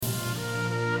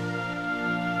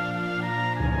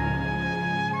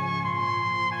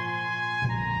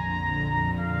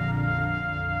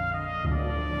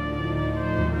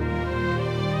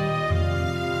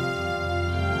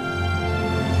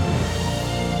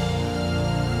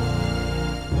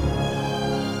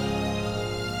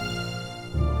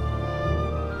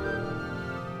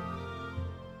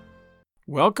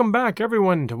Welcome back,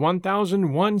 everyone, to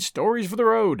 1001 Stories for the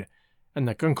Road and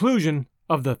the conclusion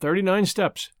of the 39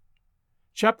 Steps,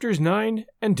 Chapters 9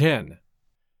 and 10.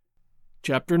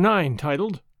 Chapter 9,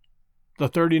 titled The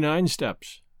 39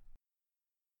 Steps.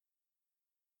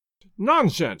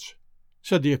 "Nonsense,"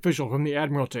 said the official from the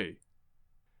Admiralty.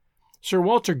 Sir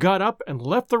Walter got up and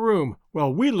left the room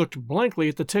while we looked blankly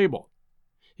at the table.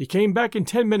 He came back in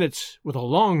 10 minutes with a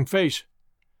long face.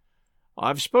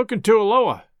 "I've spoken to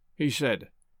Alloa," he said.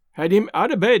 "Had him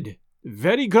out of bed,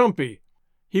 very grumpy.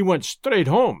 He went straight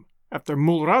home after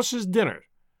Mulrass's dinner."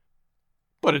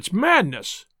 "But it's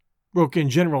madness," broke in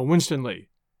General Winstanley.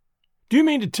 "Do you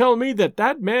mean to tell me that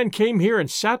that man came here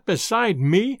and sat beside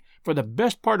me for the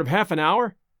best part of half an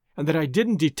hour, and that I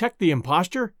didn't detect the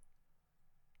imposture?"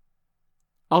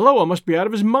 "Alloa must be out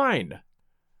of his mind."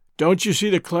 "Don't you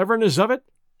see the cleverness of it?"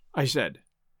 I said.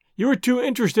 "You were too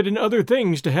interested in other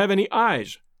things to have any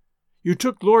eyes. You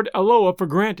took Lord Alloa for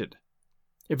granted.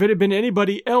 If it had been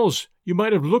anybody else, you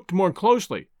might have looked more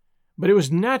closely, but it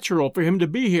was natural for him to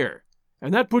be here,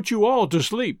 and that put you all to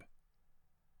sleep."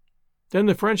 Then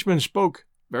the Frenchman spoke,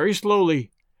 very slowly,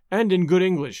 and in good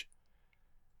English.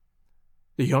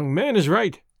 "The young man is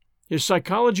right. His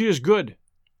psychology is good.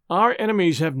 Our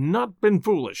enemies have not been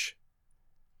foolish."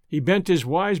 He bent his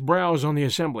wise brows on the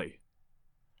assembly.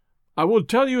 "I will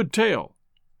tell you a tale,"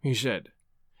 he said.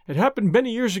 "It happened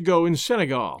many years ago in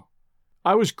Senegal.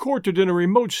 I was quartered in a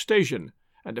remote station,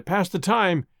 and to pass the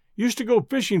time used to go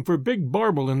fishing for big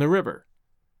barbel in the river.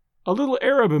 A little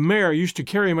Arab mare used to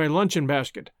carry my luncheon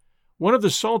basket, one of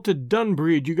the salted dun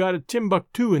breed you got at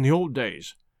Timbuktu in the old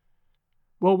days.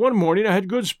 Well, one morning I had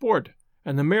good sport,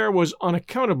 and the mare was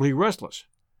unaccountably restless.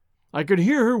 I could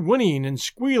hear her whinnying and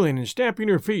squealing and stamping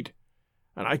her feet,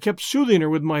 and I kept soothing her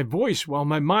with my voice while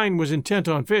my mind was intent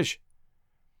on fish.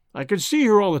 I could see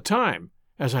her all the time,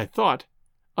 as I thought,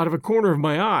 out of a corner of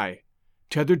my eye,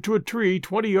 tethered to a tree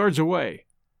 20 yards away.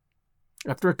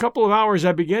 After a couple of hours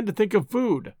I began to think of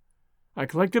food. I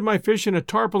collected my fish in a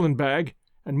tarpaulin bag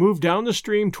and moved down the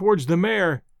stream towards the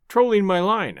mare, trolling my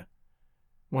line.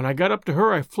 When I got up to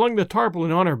her I flung the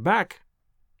tarpaulin on her back."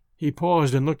 He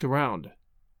paused and looked around.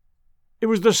 "It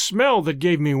was the smell that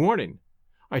gave me warning.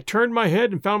 I turned my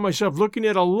head and found myself looking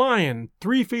at a lion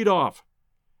 3 feet off,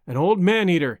 an old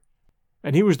man-eater,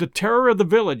 and he was the terror of the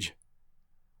village.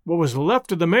 What was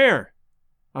left of the mare,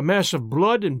 a mass of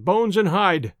blood and bones and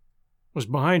hide, was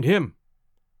behind him."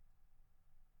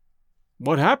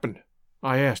 "What happened?"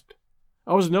 I asked.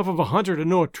 I was enough of a hunter to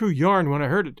know a true yarn when I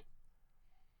heard it.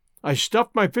 "I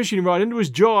stuffed my fishing rod into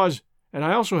his jaws, and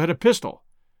I also had a pistol.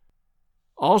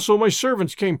 Also my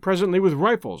servants came presently with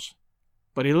rifles,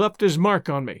 but he left his mark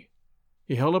on me."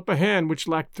 He held up a hand which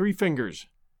lacked 3 fingers.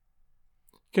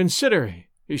 "Consider,"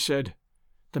 he said,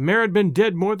 "the mare had been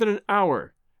dead more than an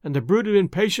hour, and the brute had been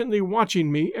patiently watching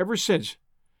me ever since.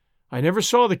 I never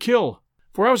saw the kill,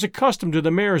 for I was accustomed to the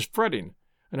mare's fretting,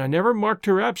 and I never marked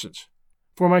her absence,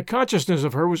 for my consciousness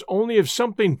of her was only of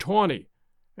something tawny,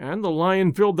 and the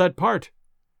lion filled that part.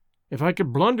 If I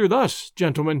could blunder thus,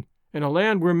 gentlemen, in a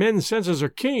land where men's senses are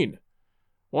keen,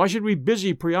 why should we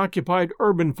busy, preoccupied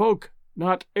urban folk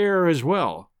not err as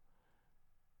well?"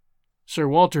 Sir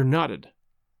Walter nodded.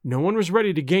 No one was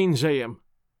ready to gainsay him.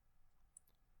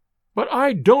 "But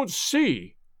I don't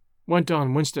see," went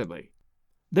on Winstanley.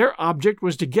 "Their object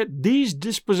was to get these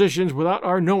dispositions without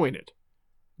our knowing it.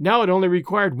 Now it only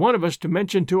required one of us to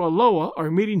mention to Alloa our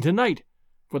meeting tonight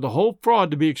for the whole fraud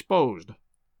to be exposed."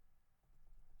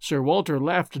 Sir Walter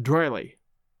laughed dryly.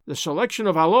 "The selection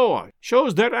of Alloa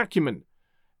shows their acumen.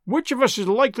 Which of us is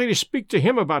likely to speak to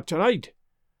him about tonight?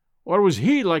 Or was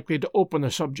he likely to open the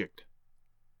subject?"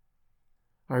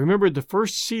 I remembered the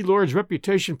First Sea Lord's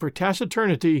reputation for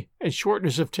taciturnity and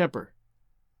shortness of temper.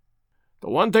 "The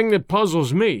one thing that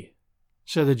puzzles me,"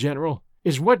 said the General,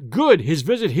 "is what good his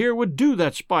visit here would do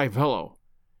that spy fellow.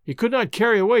 He could not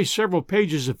carry away several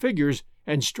pages of figures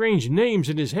and strange names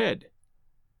in his head."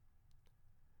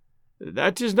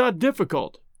 "That is not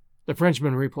difficult," the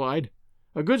Frenchman replied.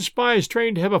 "A good spy is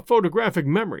trained to have a photographic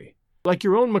memory, like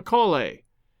your own Macaulay.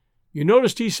 You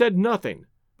noticed he said nothing,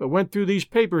 but went through these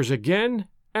papers again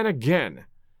and again.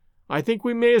 I think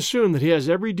we may assume that he has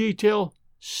every detail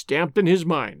stamped in his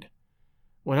mind.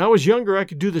 When I was younger I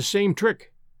could do the same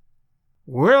trick."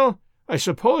 "Well, I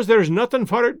suppose there's nothing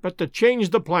for it but to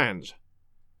change the plans,"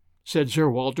 said Sir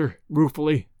Walter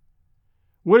ruefully.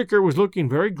 Whitaker was looking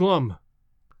very glum.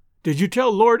 "Did you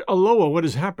tell Lord Alloa what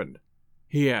has happened?"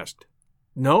 he asked.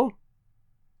 "No?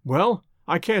 Well,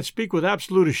 I can't speak with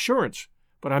absolute assurance,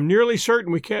 but I'm nearly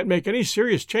certain we can't make any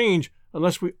serious change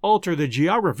unless we alter the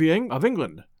geography of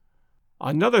England.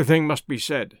 Another thing must be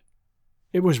said.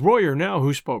 It was Royer now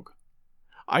who spoke.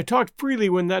 "I talked freely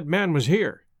when that man was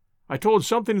here. I told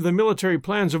something of the military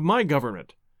plans of my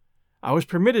government. I was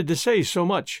permitted to say so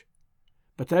much.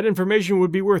 But that information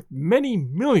would be worth many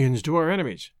millions to our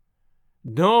enemies.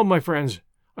 No, my friends,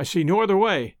 I see no other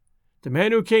way. The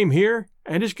man who came here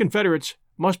and his Confederates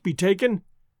must be taken,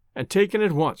 and taken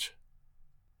at once."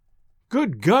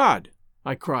 "Good God!"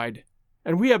 I cried,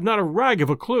 "and we have not a rag of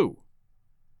a clue."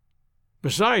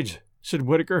 "Besides," said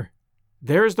Whitaker,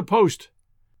 "there is the post.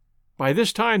 By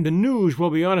this time the news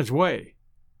will be on its way."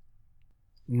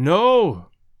 "No,"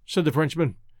 said the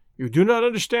Frenchman, "you do not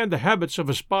understand the habits of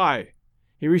a spy.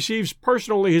 He receives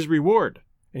personally his reward,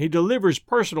 and he delivers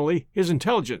personally his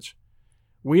intelligence.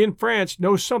 We in France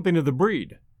know something of the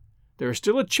breed. There is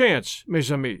still a chance,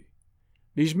 mes amis.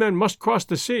 These men must cross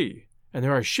the sea, and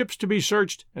there are ships to be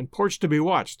searched and ports to be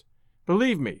watched.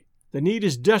 Believe me, the need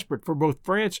is desperate for both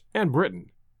France and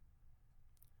Britain."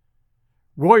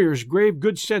 Royer's grave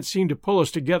good sense seemed to pull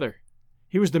us together.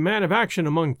 He was the man of action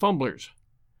among fumblers.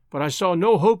 But I saw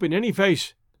no hope in any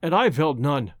face, and I felt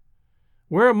none.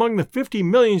 Where among the 50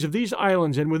 millions of these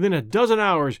islands and within a dozen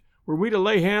hours were we to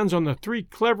lay hands on the 3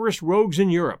 cleverest rogues in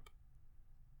Europe?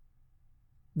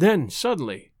 Then,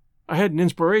 suddenly, I had an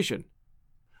inspiration.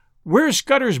 "Where's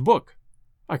Scudder's book?"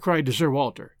 I cried to Sir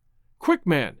Walter. "Quick,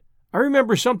 man! I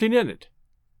remember something in it."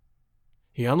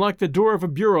 He unlocked the door of a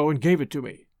bureau and gave it to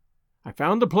me. I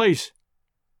found the place.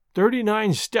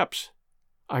 39 steps.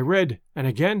 I read, and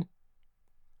again.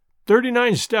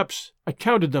 39 steps. I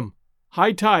counted them.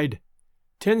 High tide.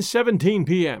 10:17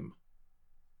 p.m.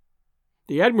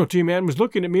 The Admiralty man was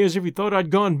looking at me as if he thought I'd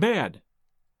gone mad.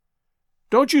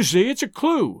 "Don't you see? It's a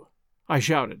clue!" I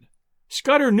shouted.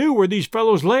 "Scudder knew where these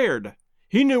fellows laired.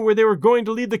 He knew where they were going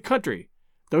to leave the country,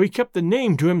 though he kept the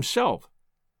name to himself.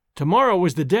 Tomorrow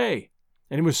was the day,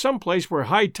 and it was some place where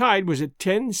high tide was at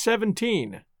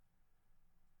 10:17.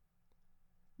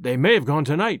 "They may have gone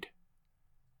tonight,"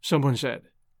 someone said.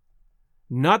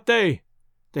 "Not they.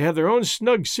 They have their own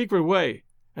snug secret way,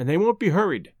 and they won't be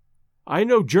hurried. I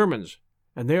know Germans,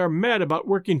 and they are mad about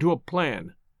working to a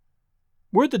plan.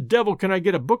 Where the devil can I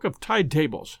get a book of tide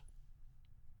tables?"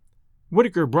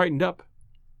 Whitaker brightened up.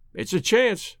 "It's a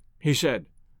chance," he said.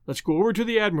 "Let's go over to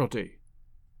the Admiralty."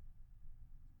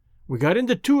 We got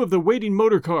into 2 of the waiting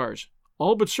motor cars,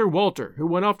 all but Sir Walter, who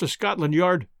went off to Scotland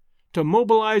Yard to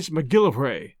mobilize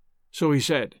MacGillivray, so he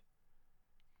said.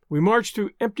 We marched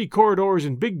through empty corridors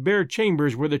and big bare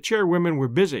chambers where the chairwomen were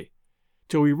busy,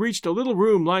 till we reached a little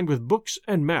room lined with books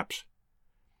and maps.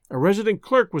 A resident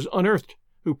clerk was unearthed,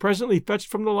 who presently fetched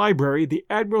from the library the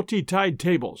Admiralty tide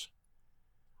tables.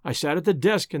 I sat at the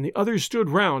desk and the others stood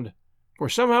round, for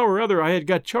somehow or other I had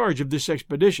got charge of this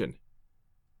expedition.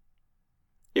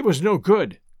 It was no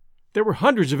good. There were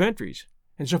hundreds of entries,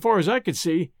 and so far as I could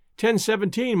see,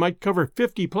 10:17 might cover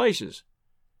 50 places.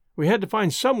 We had to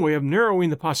find some way of narrowing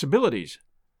the possibilities.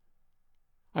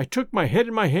 I took my head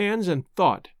in my hands and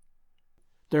thought.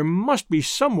 There must be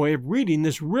some way of reading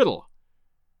this riddle.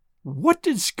 What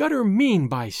did Scudder mean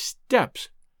by steps?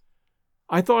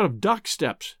 I thought of dock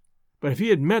steps, but if he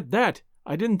had meant that,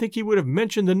 I didn't think he would have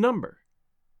mentioned the number.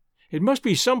 It must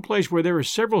be some place where there are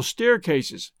several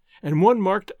staircases, and one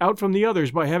marked out from the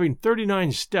others by having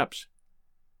 39 steps.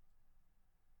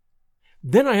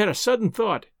 Then I had a sudden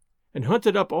thought, and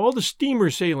hunted up all the steamer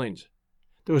sailings.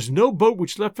 There was no boat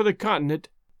which left for the continent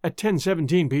at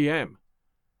 10:17 p.m.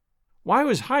 Why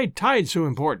was high tide so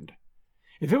important?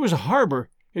 If it was a harbor,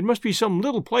 it must be some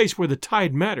little place where the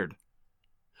tide mattered.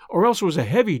 Or else it was a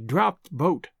heavy, draught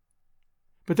boat.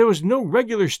 But there was no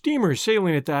regular steamer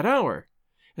sailing at that hour,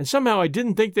 and somehow I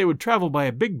didn't think they would travel by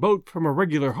a big boat from a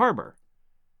regular harbor.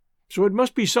 So it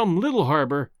must be some little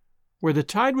harbor where the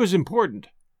tide was important,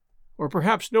 or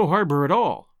perhaps no harbor at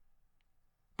all.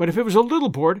 But if it was a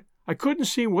little port, I couldn't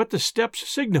see what the steps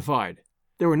signified.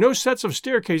 There were no sets of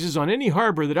staircases on any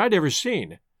harbor that I'd ever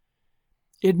seen.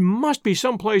 It must be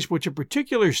some place which a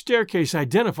particular staircase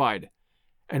identified,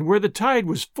 and where the tide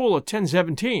was full at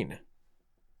 10:17.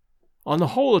 On the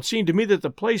whole, it seemed to me that the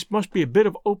place must be a bit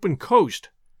of open coast.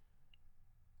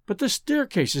 But the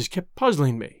staircases kept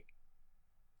puzzling me.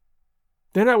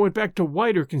 Then I went back to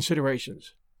wider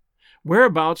considerations.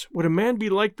 Whereabouts would a man be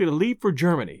likely to leave for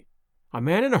Germany? A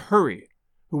man in a hurry,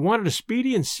 who wanted a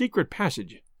speedy and secret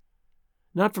passage.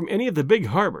 Not from any of the big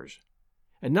harbors,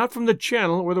 and not from the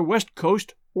Channel or the West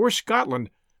Coast or Scotland,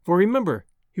 for remember,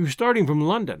 he was starting from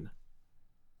London.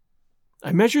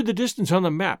 I measured the distance on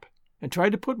the map, and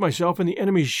tried to put myself in the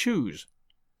enemy's shoes.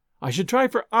 I should try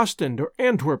for Ostend or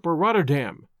Antwerp or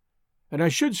Rotterdam, and I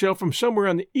should sail from somewhere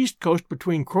on the east coast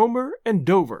between Cromer and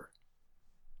Dover.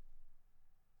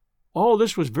 All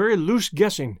this was very loose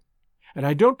guessing, and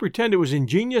I don't pretend it was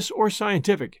ingenious or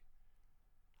scientific.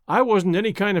 I wasn't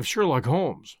any kind of Sherlock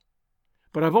Holmes,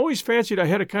 but I've always fancied I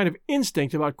had a kind of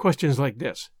instinct about questions like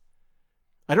this.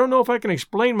 I don't know if I can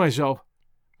explain myself,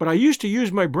 but I used to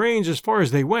use my brains as far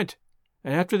as they went,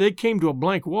 and after they came to a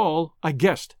blank wall, I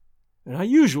guessed, and I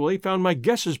usually found my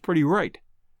guesses pretty right.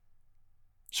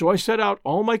 So I set out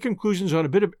all my conclusions on a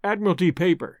bit of Admiralty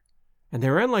paper, and they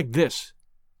ran like this.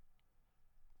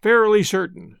 Fairly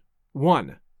certain.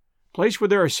 1. Place where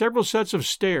there are several sets of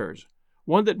stairs,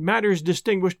 one that matters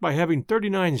distinguished by having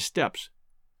 39 steps.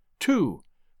 2.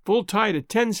 Full tide at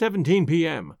 10:17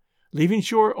 p.m., leaving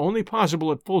shore only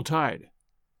possible at full tide.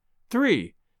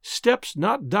 3. Steps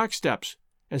not dock steps,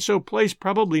 and so place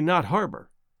probably not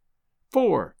harbor.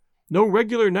 4. No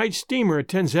regular night steamer at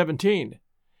 10:17.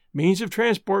 Means of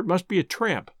transport must be a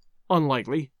tramp,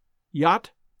 unlikely,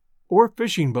 yacht, or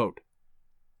fishing boat.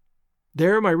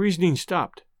 There my reasoning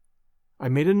stopped. I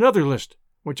made another list,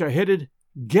 which I headed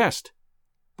Guessed,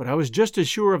 but I was just as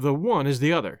sure of the one as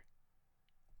the other.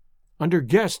 Under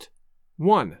Guessed,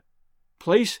 1.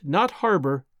 Place not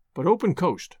harbor, but open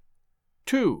coast.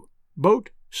 2. Boat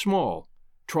small,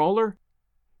 trawler,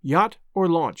 yacht, or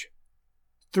launch.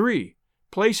 3.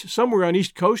 Place somewhere on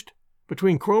East Coast,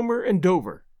 between Cromer and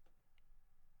Dover.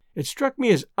 It struck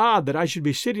me as odd that I should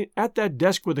be sitting at that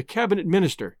desk with a cabinet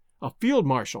minister, a field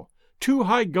marshal, 2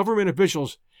 high government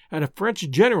officials, and a French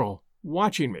general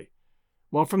watching me,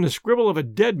 while from the scribble of a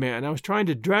dead man I was trying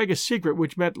to drag a secret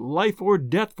which meant life or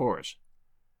death for us.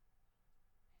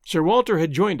 Sir Walter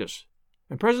had joined us,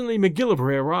 and presently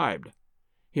MacGillivray arrived.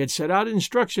 He had set out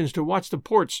instructions to watch the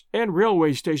ports and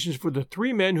railway stations for the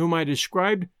 3 men whom I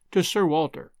described to Sir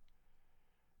Walter.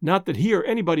 Not that he or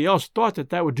anybody else thought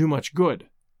that would do much good.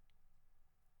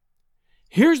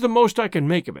 Here's the most I can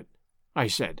make of it, I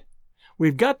said.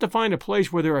 We've got to find a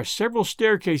place where there are several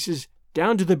staircases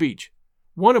down to the beach,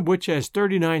 one of which has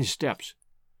 39 steps.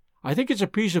 I think it's a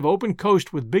piece of open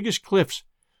coast with biggish cliffs,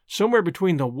 somewhere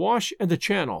between the Wash and the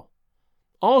Channel.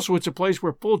 Also, it's a place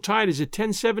where full tide is at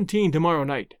 10:17 tomorrow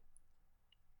night.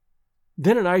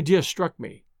 Then an idea struck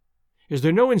me. Is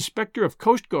there no inspector of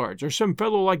coast guards or some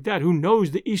fellow like that who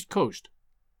knows the East Coast?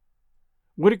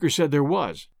 Whitaker said there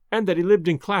was, and that he lived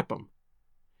in Clapham.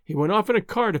 He went off in a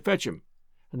car to fetch him,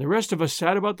 and the rest of us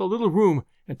sat about the little room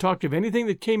and talked of anything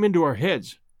that came into our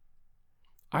heads.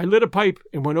 I lit a pipe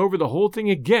and went over the whole thing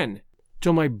again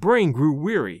till my brain grew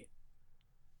weary.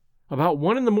 About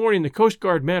 1 a.m, the Coast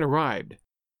Guard man arrived.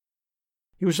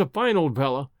 He was a fine old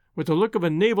fellow, with the look of a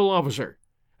naval officer,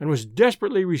 and was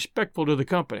desperately respectful to the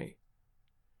company.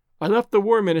 I left the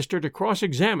War Minister to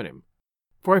cross-examine him,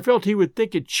 for I felt he would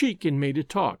think it cheek in me to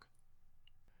talk.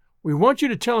 We want you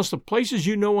to tell us the places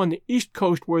you know on the East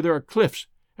Coast where there are cliffs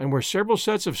and where several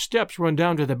sets of steps run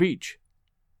down to the beach.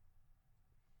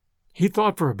 He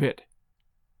thought for a bit.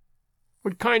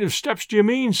 What kind of steps do you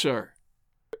mean, sir?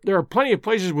 There are plenty of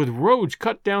places with roads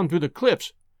cut down through the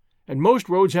cliffs, and most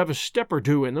roads have a step or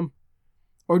 2 in them.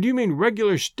 Or do you mean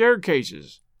regular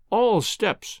staircases, all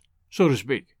steps, so to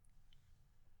speak?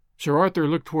 Sir Arthur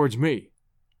looked towards me.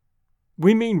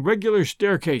 We mean regular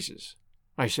staircases,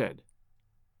 I said.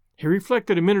 He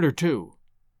reflected a minute or 2.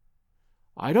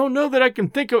 I don't know that I can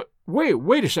think of...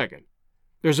 Wait a second.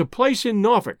 There's a place in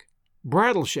Norfolk,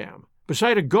 Brattlesham,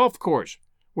 beside a golf course,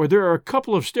 where there are a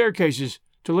couple of staircases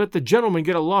to let the gentleman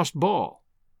get a lost ball.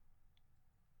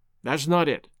 That's not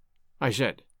it, I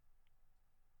said.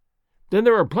 Then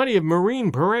there are plenty of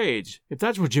marine parades, if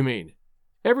that's what you mean.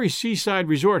 Every seaside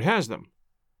resort has them.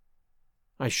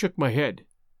 I shook my head.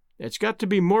 It's got to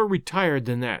be more retired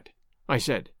than that, I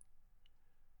said.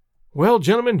 Well,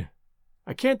 gentlemen,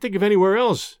 I can't think of anywhere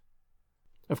else.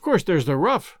 Of course, there's the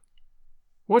Rough.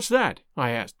 What's that? I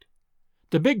asked.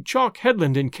 The big chalk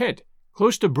headland in Kent,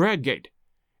 close to Bradgate.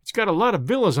 It's got a lot of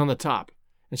villas on the top,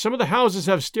 and some of the houses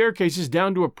have staircases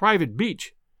down to a private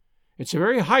beach. It's a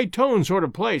very high-tone sort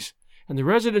of place, and the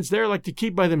residents there like to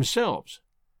keep by themselves.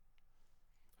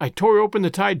 I tore open the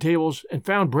tide tables and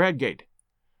found Bradgate.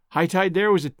 High tide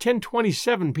there was at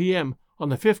 10:27 p.m. on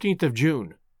the 15th of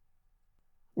June.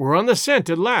 We're on the scent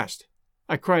at last,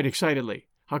 I cried excitedly.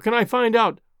 How can I find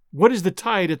out what is the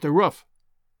tide at the Rough?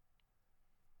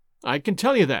 I can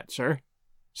tell you that, sir,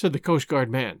 said the Coast Guard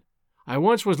man. I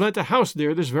once was lent a house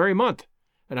there this very month,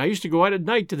 and I used to go out at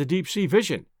night to the deep-sea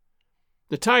fishing.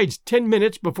 The tide's 10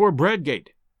 minutes before Bradgate.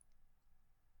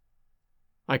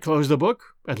 I closed the book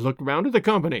and looked round at the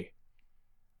company.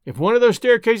 If one of those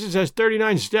staircases has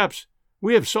 39 steps,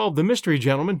 we have solved the mystery,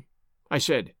 gentlemen, I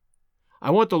said. I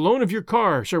want the loan of your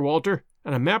car, Sir Walter,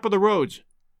 and a map of the roads.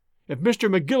 If Mr.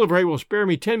 MacGillivray will spare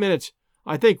me 10 minutes,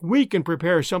 I think we can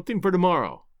prepare something for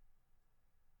tomorrow."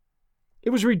 It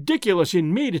was ridiculous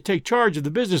in me to take charge of the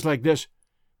business like this,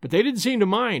 but they didn't seem to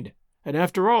mind, and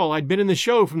after all, I'd been in the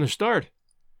show from the start.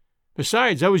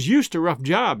 Besides, I was used to rough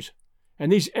jobs,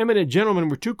 and these eminent gentlemen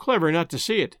were too clever not to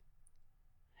see it.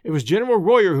 It was General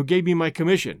Royer who gave me my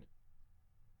commission.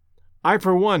 "I,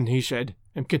 for one," he said,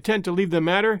 "am content to leave the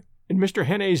matter in Mr.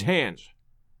 Hannay's hands."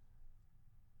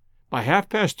 By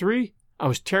 3:30, I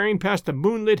was tearing past the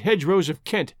moonlit hedgerows of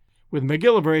Kent, with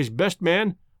MacGillivray's best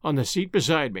man on the seat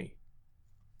beside me.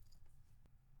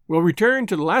 We'll return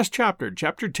to the last chapter,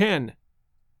 Chapter 10,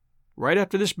 right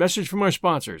after this message from our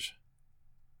sponsors.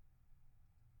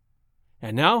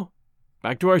 And now,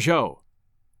 back to our show.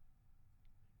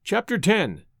 Chapter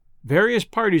 10, Various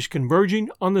Parties Converging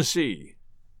on the Sea.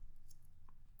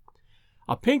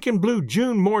 A pink and blue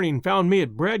June morning found me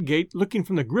at Bradgate looking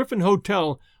from the Griffin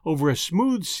Hotel over a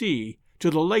smooth sea to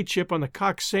the lightship on the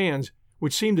Cox Sands,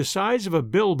 which seemed the size of a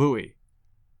bill buoy.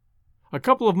 A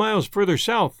couple of miles further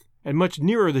south, and much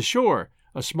nearer the shore,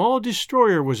 a small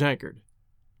destroyer was anchored.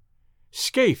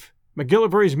 Scaife,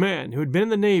 MacGillivray's man, who had been in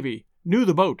the Navy, knew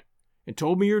the boat, and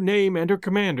told me her name and her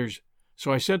commander's,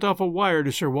 so I sent off a wire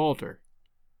to Sir Walter.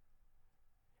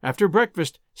 After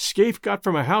breakfast, Scaife got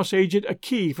from a house agent a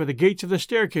key for the gates of the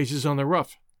staircases on the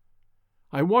Rough.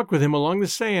 I walked with him along the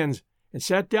sands and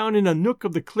sat down in a nook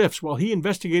of the cliffs while he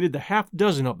investigated the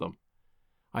half-dozen of them.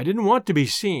 I didn't want to be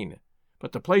seen,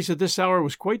 but the place at this hour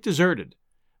was quite deserted,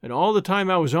 and all the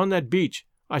time I was on that beach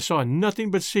I saw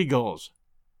nothing but seagulls.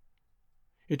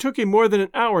 It took him more than an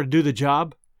hour to do the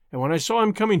job, and when I saw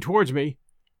him coming towards me,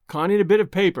 conning a bit of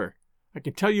paper, I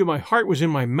can tell you my heart was in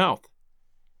my mouth.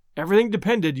 Everything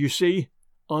depended, you see,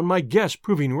 on my guess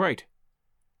proving right.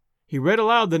 He read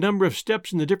aloud the number of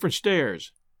steps in the different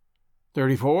stairs: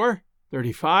 34,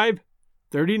 35,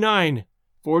 39,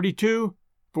 42,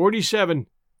 47,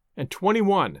 and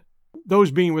 21,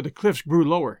 those being where the cliffs grew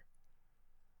lower.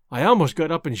 I almost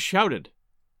got up and shouted.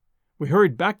 We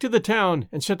hurried back to the town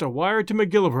and sent a wire to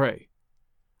MacGillivray.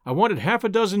 I wanted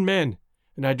 6 men,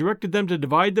 and I directed them to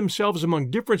divide themselves among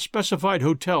different specified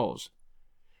hotels.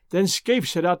 Then Scaife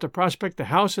set out to prospect the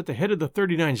house at the head of the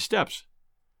 39 steps.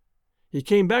 He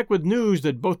came back with news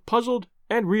that both puzzled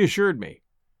and reassured me.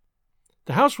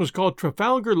 The house was called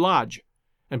Trafalgar Lodge,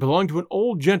 and belonged to an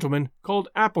old gentleman called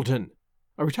Appleton,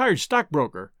 a retired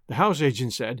stockbroker, the house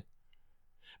agent said.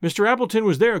 Mr. Appleton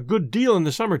was there a good deal in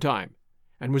the summertime,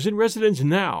 and was in residence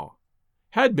now,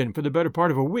 had been for the better part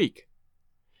of a week.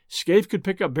 Scaife could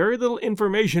pick up very little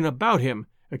information about him,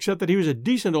 except that he was a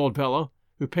decent old fellow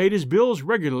who paid his bills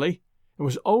regularly and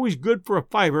was always good for a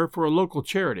fiver for a local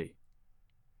charity.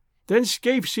 Then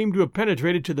Scaife seemed to have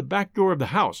penetrated to the back door of the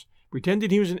house, pretending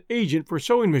he was an agent for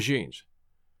sewing machines.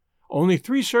 Only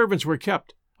 3 servants were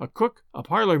kept, a cook, a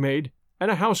parlour-maid,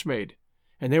 and a housemaid,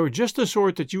 and they were just the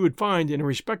sort that you would find in a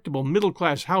respectable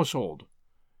middle-class household.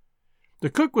 The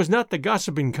cook was not the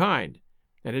gossiping kind,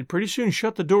 and had pretty soon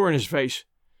shut the door in his face,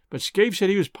 but Scaife said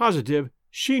he was positive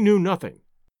she knew nothing.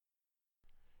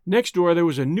 Next door there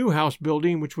was a new house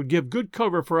building which would give good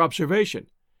cover for observation,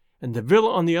 and the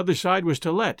villa on the other side was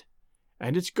to let,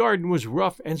 and its garden was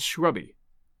rough and shrubby.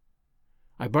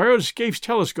 I borrowed Scaife's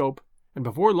telescope, and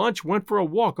before lunch went for a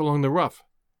walk along the Rough.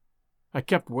 I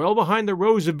kept well behind the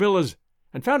rows of villas,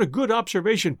 and found a good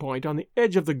observation point on the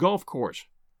edge of the golf course.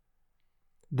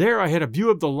 There I had a view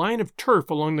of the line of turf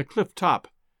along the cliff top,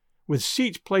 with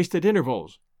seats placed at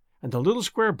intervals, and the little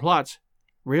square plots,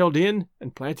 railed in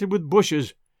and planted with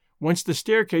bushes, whence the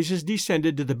staircases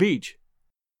descended to the beach.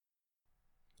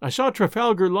 I saw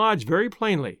Trafalgar Lodge very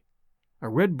plainly, a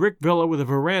red brick villa with a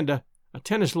veranda, a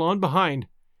tennis lawn behind,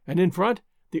 and in front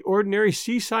the ordinary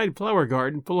seaside flower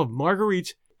garden full of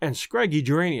marguerites and scraggy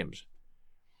geraniums.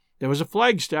 There was a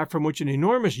flagstaff from which an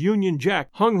enormous Union Jack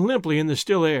hung limply in the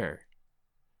still air.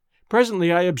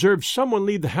 Presently I observed someone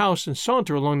leave the house and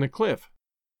saunter along the cliff.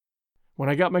 When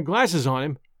I got my glasses on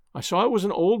him, I saw it was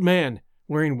an old man,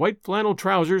 wearing white flannel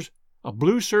trousers, a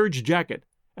blue serge jacket,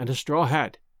 and a straw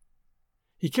hat.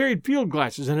 He carried field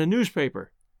glasses and a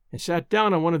newspaper, and sat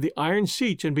down on one of the iron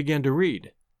seats and began to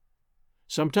read.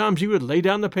 Sometimes he would lay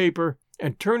down the paper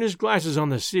and turn his glasses on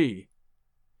the sea.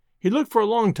 He looked for a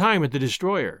long time at the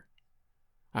destroyer.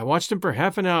 I watched him for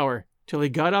half an hour, till he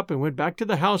got up and went back to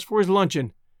the house for his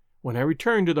luncheon, when I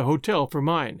returned to the hotel for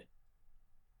mine.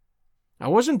 I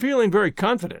wasn't feeling very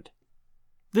confident.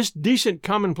 This decent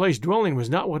commonplace dwelling was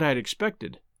not what I had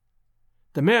expected.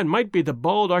 The man might be the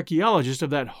bald archaeologist of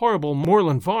that horrible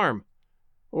moorland farm,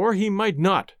 or he might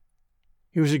not.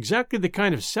 He was exactly the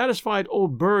kind of satisfied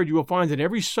old bird you will find in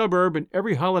every suburb and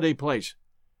every holiday place.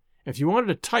 If you wanted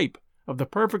a type of the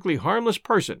perfectly harmless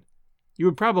person, you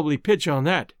would probably pitch on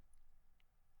that.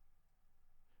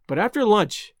 But after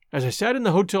lunch, as I sat in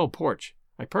the hotel porch,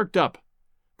 I perked up,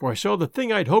 for I saw the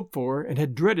thing I'd hoped for and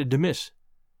had dreaded to miss.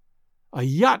 A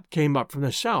yacht came up from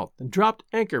the south and dropped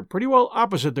anchor pretty well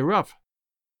opposite the Ruff.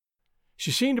 She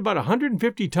seemed about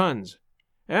 150 tons,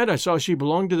 and I saw she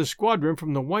belonged to the squadron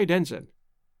from the White Ensign.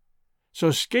 So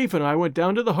Scaife and I went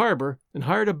down to the harbor and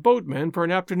hired a boatman for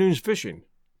an afternoon's fishing.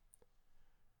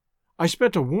 I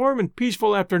spent a warm and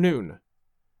peaceful afternoon.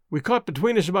 We caught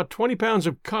between us about 20 pounds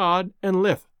of cod and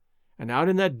lyth, and out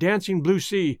in that dancing blue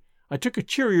sea I took a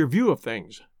cheerier view of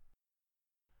things.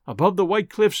 Above the white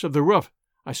cliffs of the Ruff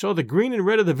I saw the green and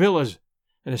red of the villas,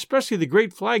 and especially the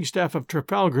great flagstaff of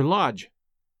Trafalgar Lodge.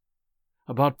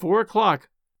 About 4 o'clock,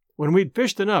 when we'd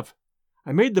fished enough,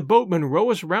 I made the boatman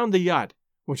row us round the yacht,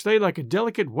 which lay like a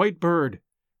delicate white bird,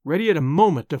 ready at a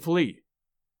moment to flee.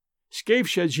 Scaife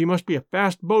said she must be a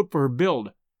fast boat for her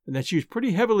build, and that she was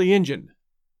pretty heavily engined.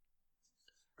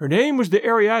 Her name was the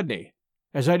Ariadne,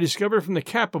 as I discovered from the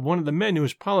cap of one of the men who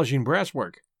was polishing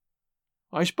brasswork.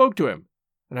 I spoke to him,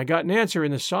 and I got an answer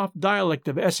in the soft dialect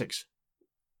of Essex.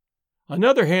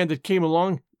 Another hand that came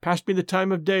along passed me the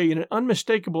time of day in an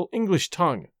unmistakable English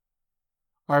tongue.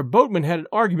 Our boatman had an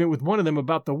argument with one of them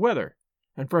about the weather,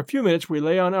 and for a few minutes we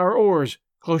lay on our oars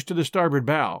close to the starboard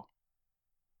bow.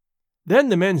 Then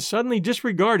the men suddenly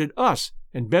disregarded us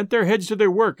and bent their heads to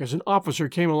their work as an officer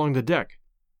came along the deck.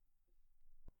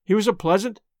 He was a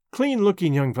pleasant,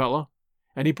 clean-looking young fellow,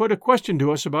 and he put a question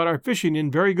to us about our fishing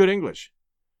in very good English.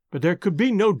 But there could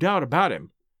be no doubt about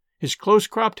him. His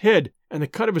close-cropped head and the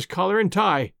cut of his collar and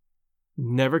tie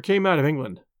never came out of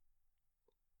England.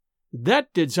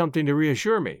 That did something to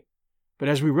reassure me, but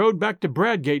as we rowed back to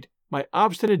Bradgate, my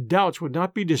obstinate doubts would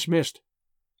not be dismissed.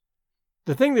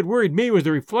 The thing that worried me was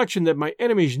the reflection that my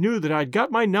enemies knew that I had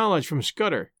got my knowledge from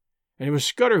Scudder, and it was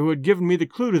Scudder who had given me the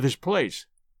clue to this place.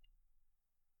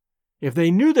 If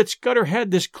they knew that Scudder had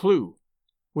this clue,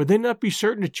 would they not be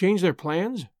certain to change their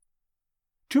plans?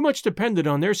 Too much depended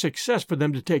on their success for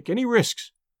them to take any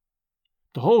risks.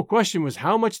 The whole question was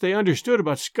how much they understood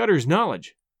about Scudder's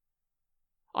knowledge.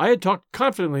 I had talked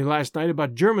confidently last night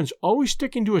about Germans always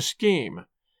sticking to a scheme,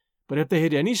 but if they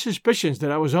had any suspicions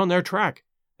that I was on their track,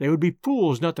 they would be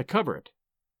fools not to cover it.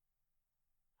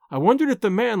 I wondered if the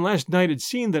man last night had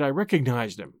seen that I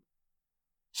recognized him.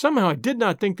 Somehow I did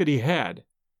not think that he had.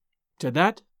 To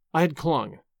that I had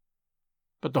clung.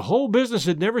 But the whole business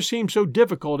had never seemed so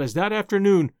difficult as that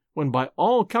afternoon when by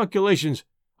all calculations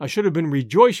I should have been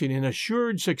rejoicing in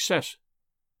assured success.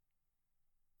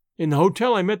 In the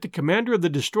hotel I met the commander of the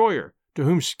destroyer, to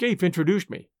whom Scaife introduced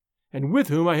me, and with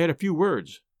whom I had a few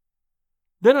words.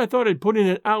 Then I thought I'd put in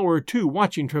an hour or two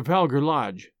watching Trafalgar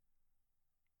Lodge.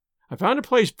 I found a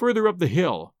place further up the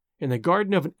hill, in the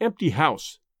garden of an empty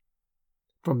house.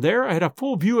 From there I had a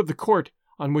full view of the court,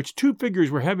 on which 2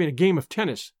 figures were having a game of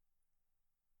tennis.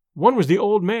 One was the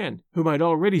old man, whom I had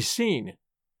already seen.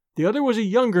 The other was a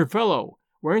younger fellow,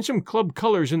 wearing some club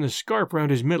colors and the scarf round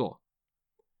his middle.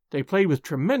 They played with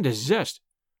tremendous zest,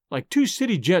 like 2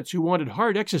 city gents who wanted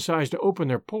hard exercise to open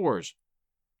their pores.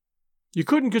 You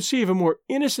couldn't conceive a more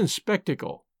innocent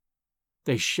spectacle.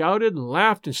 They shouted and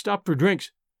laughed and stopped for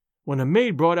drinks, when a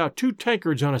maid brought out 2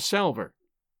 tankards on a salver.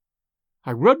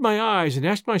 I rubbed my eyes and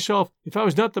asked myself if I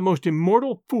was not the most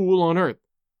immortal fool on earth.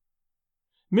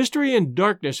 Mystery and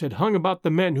darkness had hung about the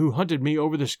men who hunted me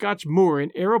over the Scotch moor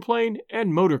in aeroplane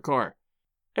and motor car,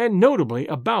 and notably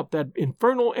about that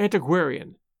infernal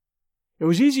antiquarian. It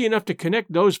was easy enough to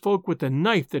connect those folk with the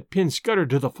knife that pinned Scudder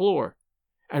to the floor,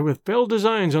 and with fell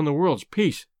designs on the world's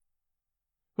peace.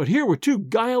 But here were 2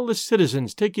 guileless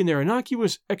citizens taking their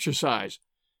innocuous exercise,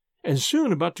 and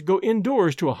soon about to go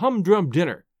indoors to a humdrum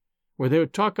dinner, where they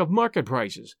would talk of market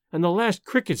prices, and the last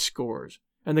cricket scores,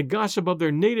 and the gossip of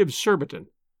their native Surbiton.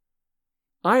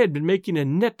 I had been making a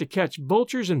net to catch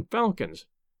vultures and falcons,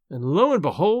 and lo and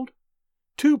behold,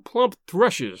 2 plump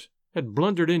thrushes had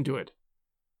blundered into it.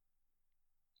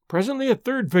 Presently a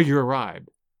 3rd figure arrived,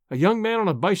 a young man on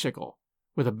a bicycle,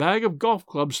 with a bag of golf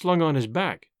clubs slung on his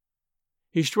back.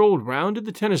 He strolled round to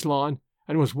the tennis lawn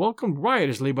and was welcomed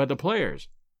riotously by the players.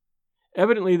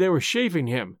 Evidently they were chaffing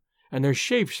him, and their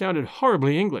chaff sounded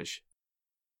horribly English.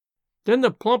 Then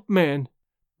the plump man,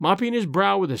 mopping his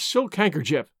brow with a silk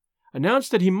handkerchief,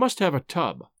 announced that he must have a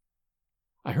tub.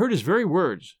 I heard his very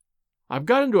words. "I've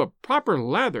got into a proper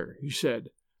lather," he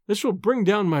said. "This will bring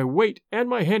down my weight and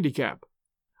my handicap.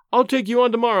 I'll take you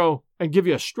on tomorrow and give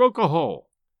you a stroke a hole."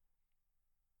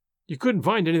 You couldn't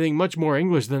find anything much more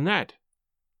English than that.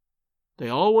 They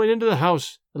all went into the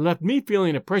house and left me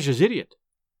feeling a precious idiot.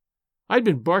 I'd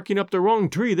been barking up the wrong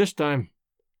tree this time.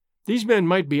 These men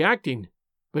might be acting,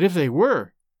 But if they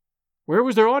were, where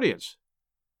was their audience?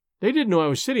 They didn't know I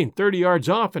was sitting 30 yards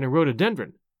off in a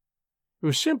rhododendron. It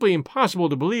was simply impossible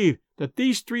to believe that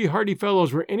these 3 hardy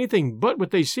fellows were anything but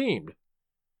what they seemed.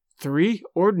 3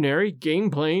 ordinary,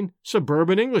 game-playing,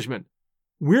 suburban Englishmen.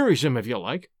 Wearisome, if you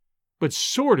like, but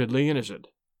sordidly innocent.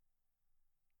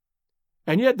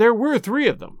 And yet there were 3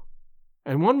 of them,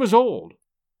 and one was old,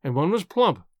 and one was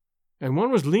plump, and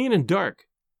one was lean and dark,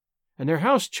 and their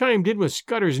house chimed in with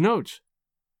Scudder's notes,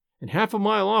 and half a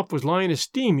mile off was lying a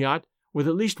steam yacht with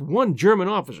at least one German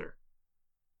officer.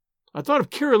 I thought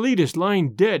of Kirillidis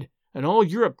lying dead and all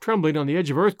Europe trembling on the edge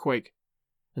of earthquake,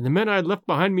 and the men I had left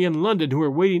behind me in London who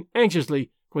were waiting anxiously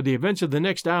for the events of the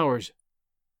next hours.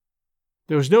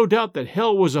 There was no doubt that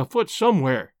hell was afoot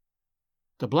somewhere.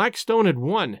 The Black Stone had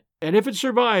won, and if it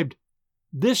survived,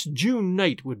 this June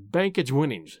night would bank its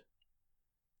winnings.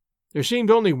 There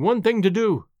seemed only one thing to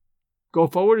do: go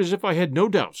forward as if I had no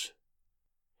doubts.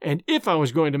 And if I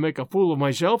was going to make a fool of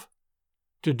myself,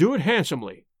 to do it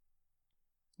handsomely.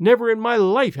 Never in my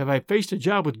life have I faced a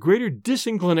job with greater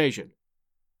disinclination.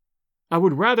 I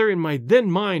would rather in my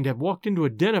then mind have walked into a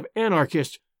den of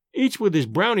anarchists, each with his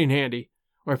Browning handy,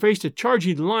 or faced a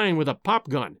charging lion with a pop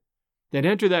gun, than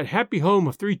enter that happy home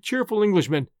of 3 cheerful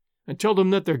Englishmen and tell them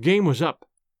that their game was up.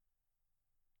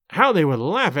 How they would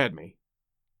laugh at me!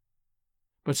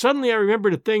 But suddenly I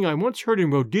remembered a thing I once heard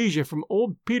in Rhodesia from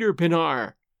old Peter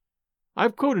Pinar.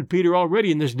 I've quoted Peter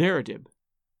already in this narrative.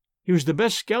 He was the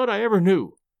best scout I ever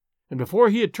knew, and before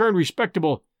he had turned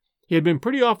respectable, he had been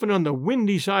pretty often on the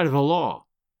windy side of the law,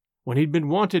 when he'd been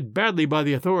wanted badly by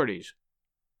the authorities.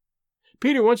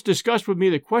 Peter once discussed with me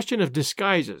the question of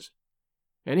disguises,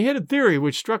 and he had a theory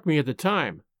which struck me at the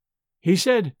time. He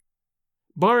said,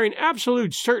 barring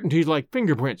absolute certainties like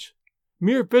fingerprints,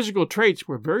 mere physical traits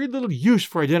were very little use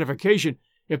for identification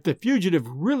if the fugitive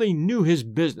really knew his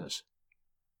business.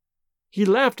 He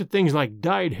laughed at things like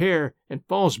dyed hair and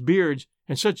false beards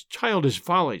and such childish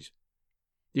follies.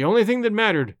 The only thing that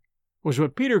mattered was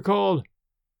what Peter called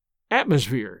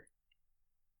atmosphere.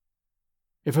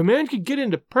 If a man could get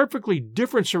into perfectly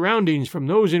different surroundings from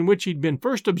those in which he'd been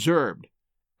first observed,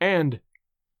 and,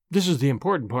 this is the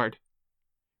important part,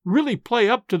 really play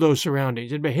up to those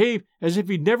surroundings and behave as if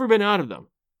he'd never been out of them,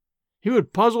 he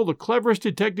would puzzle the cleverest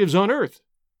detectives on earth.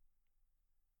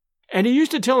 And he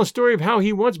used to tell a story of how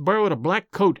he once borrowed a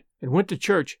black coat and went to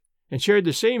church and shared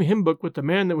the same hymn book with the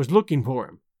man that was looking for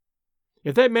him.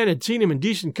 If that man had seen him in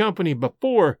decent company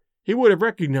before, he would have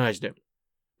recognized him,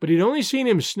 but he'd only seen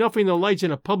him snuffing the lights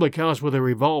in a public house with a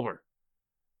revolver.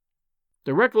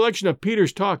 The recollection of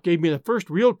Peter's talk gave me the first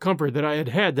real comfort that I had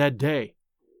had that day.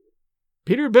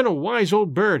 Peter had been a wise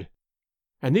old bird,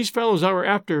 and these fellows I were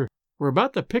after were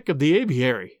about the pick of the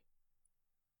aviary.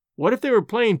 What if they were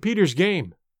playing Peter's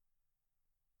game?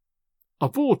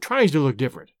 A fool tries to look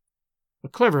different. A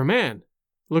clever man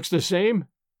looks the same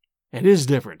and is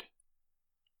different.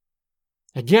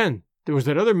 Again, there was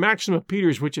that other maxim of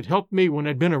Peter's which had helped me when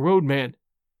I'd been a roadman.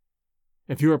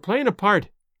 If you are playing a part,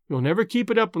 you'll never keep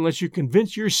it up unless you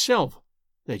convince yourself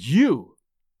that you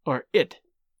are it.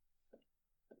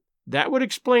 That would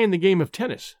explain the game of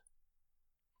tennis.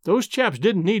 Those chaps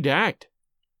didn't need to act.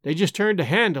 They just turned to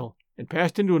handle and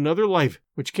passed into another life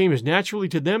which came as naturally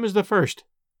to them as the first.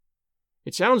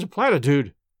 It sounds a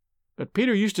platitude, but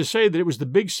Peter used to say that it was the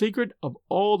big secret of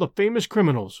all the famous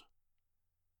criminals.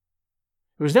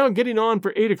 It was now getting on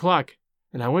for 8 o'clock,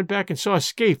 and I went back and saw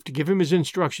Scaife to give him his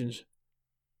instructions.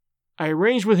 I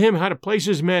arranged with him how to place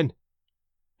his men,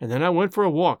 and then I went for a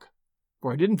walk,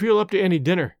 for I didn't feel up to any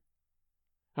dinner.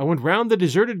 I went round the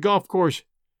deserted golf course,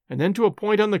 and then to a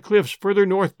point on the cliffs further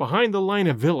north behind the line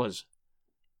of villas.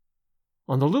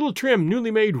 On the little trim,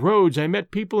 newly made roads I met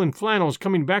people in flannels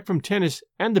coming back from tennis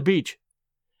and the beach,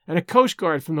 and a coast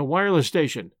guard from the wireless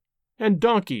station, and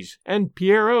donkeys and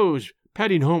pierrots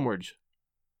padding homewards.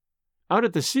 Out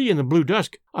at the sea in the blue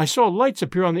dusk, I saw lights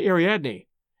appear on the Ariadne,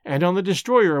 and on the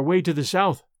destroyer away to the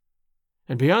south,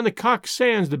 and beyond the Cock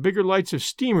Sands the bigger lights of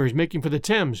steamers making for the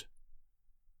Thames.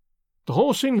 The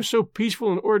whole scene was so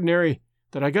peaceful and ordinary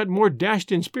that I got more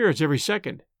dashed in spirits every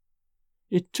second.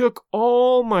 It took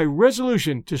all my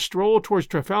resolution to stroll towards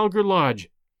Trafalgar Lodge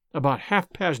about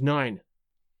 9:30.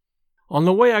 On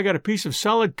the way I got a piece of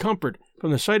solid comfort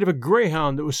from the sight of a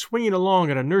greyhound that was swinging along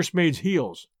at a nursemaid's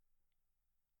heels.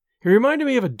 He reminded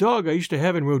me of a dog I used to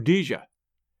have in Rhodesia,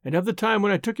 and of the time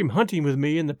when I took him hunting with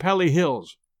me in the Pali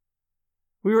Hills.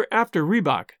 We were after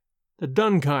Reebok, the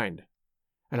dun kind,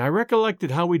 and I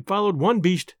recollected how we'd followed one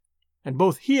beast, and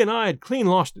both he and I had clean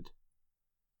lost it.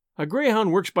 A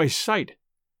greyhound works by sight,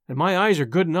 and my eyes are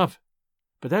good enough,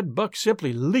 but that buck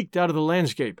simply leaked out of the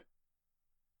landscape.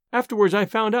 Afterwards I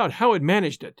found out how it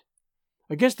managed it.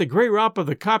 Against the gray rock of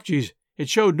the kopjes, it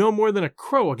showed no more than a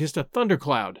crow against a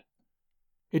thundercloud.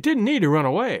 It didn't need to run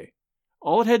away.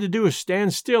 All it had to do was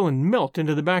stand still and melt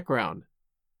into the background.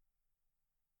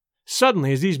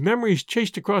 Suddenly, as these memories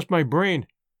chased across my brain,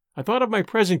 I thought of my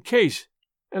present case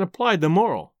and applied the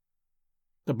moral.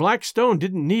 The black stone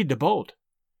didn't need to bolt.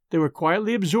 They were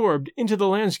quietly absorbed into the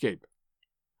landscape.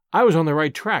 I was on the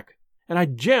right track, and I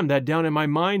jammed that down in my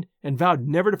mind and vowed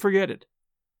never to forget it.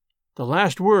 The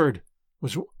last word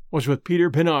was with Peter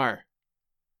Pienaar.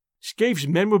 Skaife's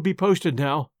men would be posted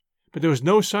now, but there was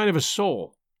no sign of a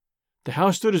soul. The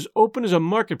house stood as open as a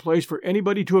marketplace for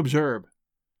anybody to observe.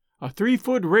 A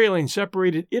 3-foot railing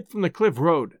separated it from the cliff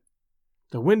road.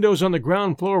 The windows on the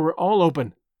ground floor were all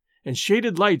open, and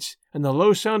shaded lights and the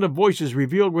low sound of voices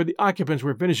revealed where the occupants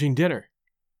were finishing dinner.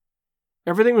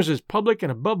 Everything was as public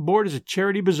and above board as a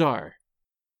charity bazaar.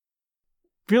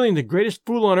 Feeling the greatest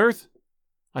fool on earth,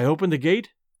 I opened the gate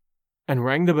and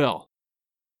rang the bell.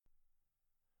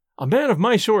 A man of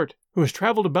my sort, who has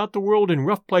traveled about the world in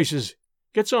rough places,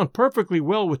 gets on perfectly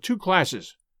well with two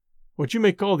classes, what you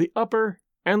may call the upper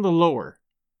and the lower.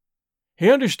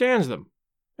 He understands them,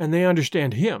 and they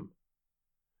understand him.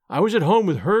 I was at home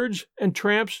with herds and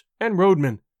tramps and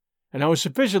roadmen, and I was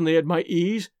sufficiently at my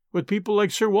ease with people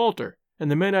like Sir Walter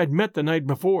and the men I'd met the night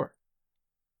before.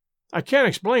 I can't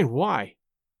explain why,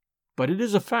 but it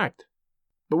is a fact.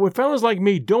 But what fellows like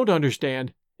me don't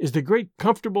understand is the great,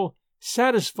 comfortable,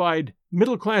 satisfied,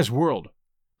 middle-class world,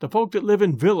 the folk that live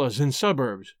in villas in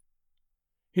suburbs.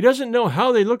 He doesn't know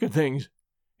how they look at things.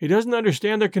 He doesn't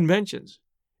understand their conventions,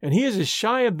 and he is as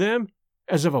shy of them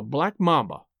as of a black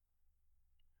mamba.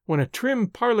 When a trim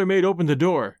parlour-maid opened the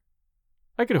door,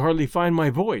 I could hardly find my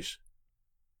voice.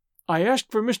 I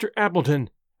asked for Mr. Appleton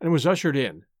and was ushered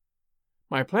in.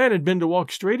 My plan had been to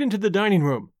walk straight into the dining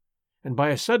room, and by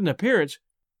a sudden appearance,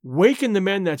 waken the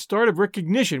men that start of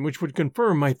recognition which would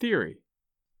confirm my theory.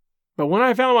 But when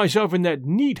I found myself in that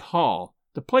neat hall,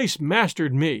 the place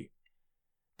mastered me.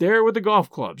 There were the golf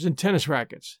clubs and tennis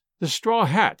rackets, the straw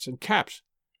hats and caps,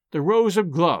 the rows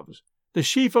of gloves, the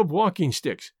sheaf of walking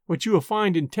sticks, which you will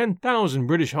find in 10,000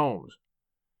 British homes.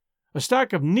 A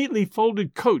stack of neatly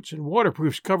folded coats and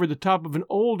waterproofs covered the top of an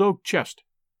old oak chest.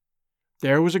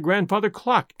 There was a grandfather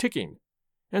clock ticking,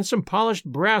 and some polished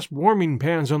brass warming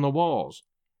pans on the walls,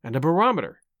 and a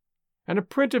barometer, and a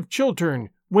print of Chiltern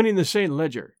winning the St.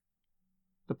 Leger.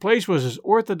 The place was as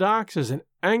orthodox as an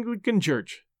Anglican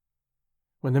church.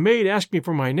 When the maid asked me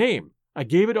for my name, I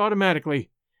gave it automatically,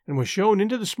 and was shown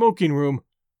into the smoking room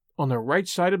on the right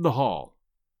side of the hall.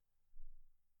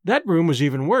 That room was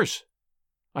even worse.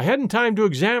 I hadn't time to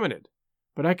examine it,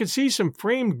 but I could see some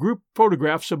framed group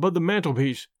photographs above the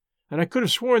mantelpiece, and I could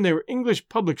have sworn they were English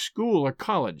public school or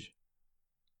college.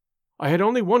 I had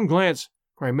only one glance,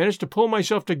 for I managed to pull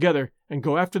myself together and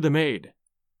go after the maid.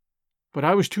 But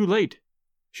I was too late.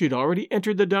 She had already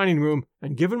entered the dining room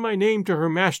and given my name to her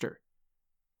master,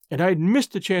 and I had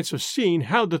missed the chance of seeing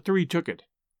how the three took it.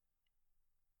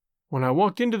 When I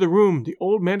walked into the room, the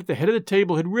old man at the head of the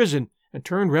table had risen and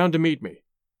turned round to meet me.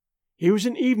 He was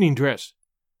in evening dress,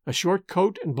 a short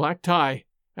coat and black tie,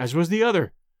 as was the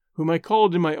other, whom I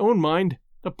called in my own mind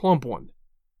the plump one.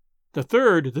 The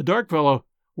third, the dark fellow,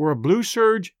 wore a blue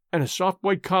serge and a soft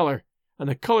white collar, and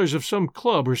the colors of some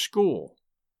club or school.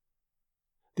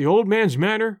 The old man's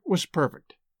manner was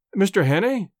perfect. "Mr.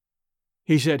 Hannay?"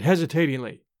 he said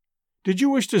hesitatingly. "Did you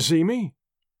wish to see me?"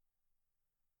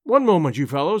 "One moment, you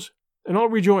fellows, and I'll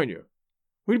rejoin you.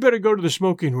 We'd better go to the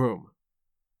smoking room."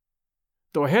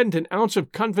 Though I hadn't an ounce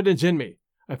of confidence in me,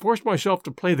 I forced myself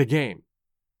to play the game.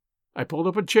 I pulled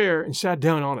up a chair and sat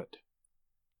down on it.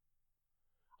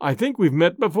 "I think we've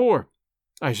met before,"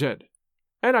 I said,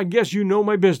 "and I guess you know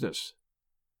my business."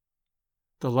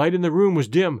 The light in the room was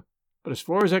dim, but as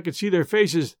far as I could see their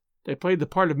faces, they played the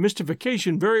part of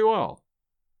mystification very well.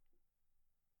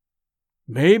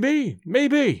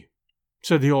 Maybe,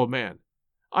 said the old man.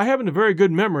 "I haven't a very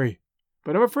good memory,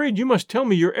 but I'm afraid you must tell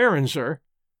me your errand, sir,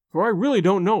 for I really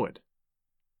don't know it."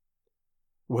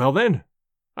 "Well then,"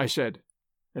 I said,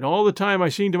 and all the time I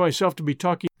seemed to myself to be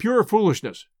talking pure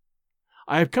foolishness,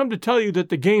 "I have come to tell you that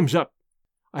the game's up.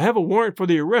 I have a warrant for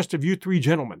the arrest of you three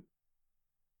gentlemen."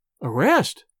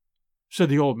 "Arrest?" said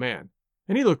the old man,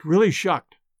 and he looked really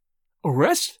shocked.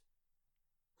 "Arrest?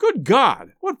 Good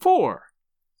God! What for?"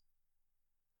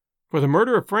 "For the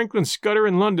murder of Franklin Scudder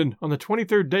in London on the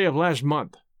 23rd day of last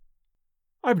month."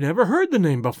 "I've never heard the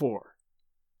name before,"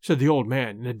 said the old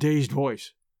man in a dazed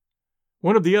voice.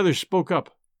 One of the others spoke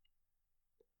up.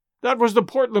 "That was the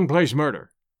Portland Place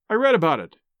murder. I read about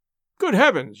it. Good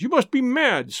heavens, you must be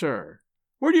mad, sir.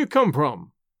 Where do you come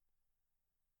from?"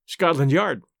 Scotland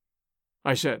Yard,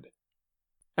 I said.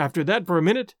 After that, for a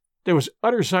minute, there was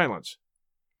utter silence.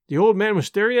 The old man was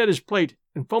staring at his plate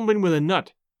and fumbling with a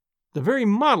nut, the very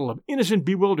model of innocent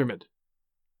bewilderment.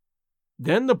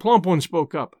 Then the plump one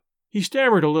spoke up. He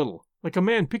stammered a little, like a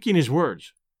man picking his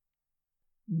words.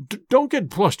 "Don't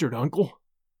get flustered, Uncle,"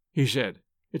 he said.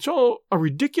 "It's all a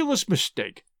ridiculous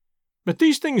mistake. But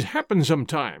these things happen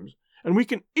sometimes, and we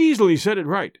can easily set it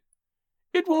right.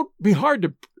 It won't be hard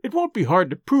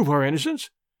to prove our innocence.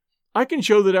 I can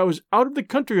show that I was out of the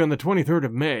country on the 23rd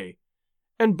of May,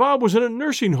 and Bob was in a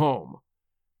nursing home.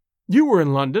 You were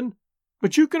in London,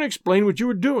 but you can explain what you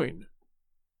were doing."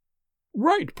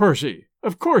 "Right, Percy.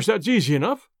 Of course, that's easy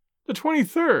enough. The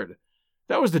 23rd.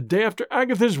 That was the day after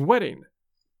Agatha's wedding.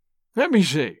 Let me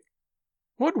see.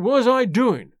 What was I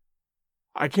doing?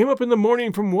 I came up in the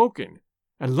morning from Woking,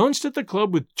 and lunched at the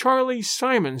club with Charlie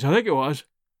Simons, I think it was.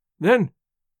 Then,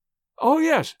 oh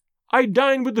yes, I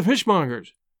dined with the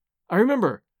fishmongers. I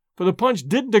remember, for the punch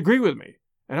didn't agree with me,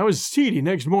 and I was seedy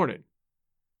next morning.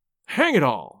 Hang it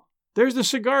all! There's the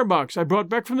cigar box I brought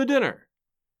back from the dinner."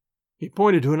 He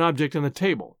pointed to an object on the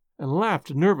table, and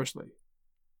laughed nervously.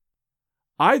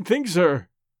 "I think, sir,"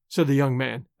 said the young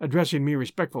man, addressing me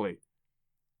respectfully,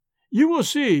 "you will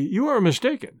see you are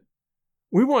mistaken.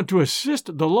 We want to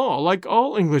assist the law like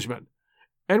all Englishmen,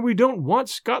 and we don't want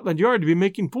Scotland Yard to be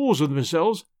making fools of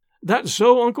themselves. That's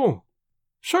so, Uncle?"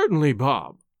 "Certainly,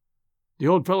 Bob." The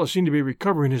old fellow seemed to be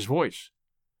recovering his voice.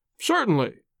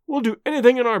 "Certainly. We'll do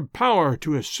anything in our power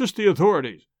to assist the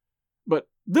authorities. But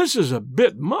this is a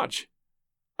bit much.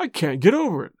 I can't get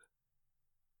over it."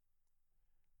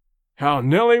 "How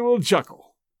Nellie will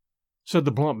chuckle," said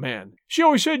the plump man. "She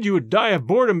always said you would die of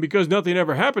boredom because nothing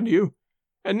ever happened to you,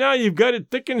 and now you've got it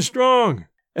thick and strong."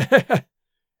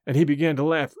 And he began to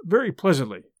laugh very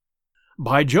pleasantly.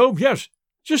 "By Jove, yes,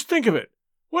 just think of it.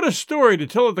 What a story to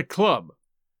tell at the club.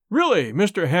 Really,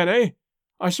 Mr. Hannay,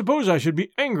 I suppose I should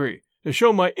be angry to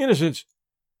show my innocence,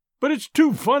 but it's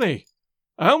too funny.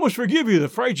 I almost forgive you the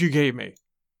fright you gave me.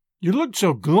 You looked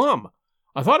so glum,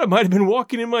 I thought I might have been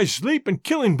walking in my sleep and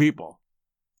killing people."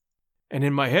 And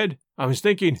in my head, I was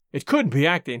thinking it couldn't be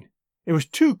acting. It was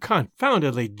too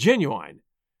confoundedly genuine.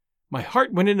 My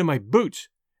heart went into my boots,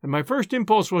 and my first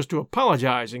impulse was to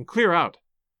apologize and clear out.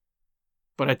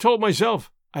 But I told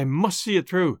myself I must see it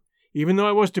through, even though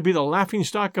I was to be the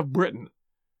laughing-stock of Britain.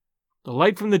 The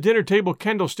light from the dinner-table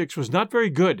candlesticks was not very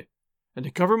good, and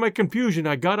to cover my confusion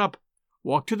I got up,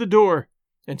 walked to the door,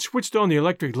 and switched on the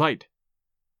electric light.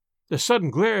 The sudden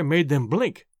glare made them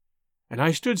blink, and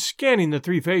I stood scanning the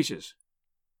three faces.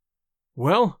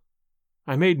 Well,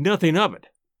 I made nothing of it.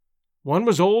 One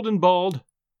was old and bald,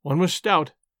 one was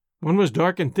stout, one was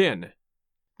dark and thin.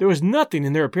 There was nothing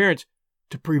in their appearance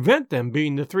to prevent them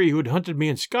being the three who had hunted me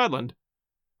in Scotland,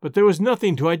 but there was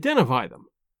nothing to identify them.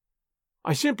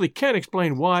 I simply can't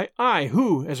explain why I,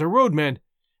 who, as a roadman,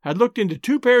 had looked into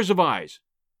two pairs of eyes,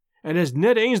 and as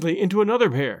Ned Ainsley into another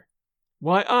pair,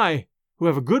 why I, who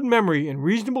have a good memory and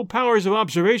reasonable powers of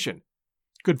observation,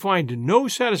 could find no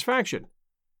satisfaction.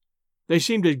 They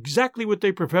seemed exactly what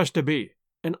they professed to be,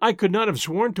 and I could not have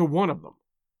sworn to one of them.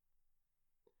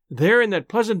 There in that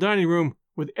pleasant dining room,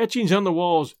 with etchings on the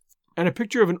walls, and a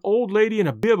picture of an old lady in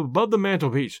a bib above the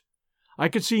mantelpiece, I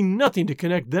could see nothing to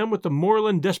connect them with the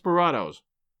moorland desperadoes.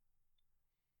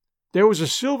 There was a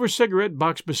silver cigarette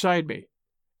box beside me,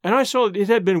 and I saw that it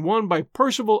had been won by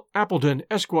Percival Appleton,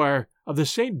 Esquire, of the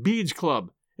St. Bede's Club,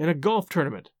 in a golf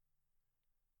tournament.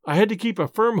 I had to keep a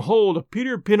firm hold of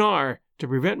Peter Pinar to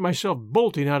prevent myself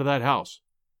bolting out of that house.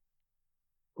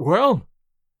 "Well,"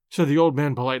 said the old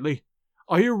man politely,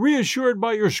 "are you reassured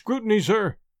by your scrutiny,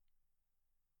 sir?"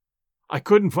 I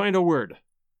couldn't find a word.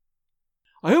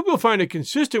 "I hope you'll find it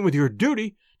consistent with your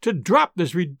duty to drop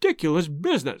this ridiculous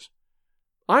business.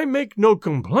 I make no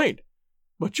complaint,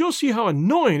 but you'll see how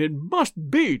annoying it must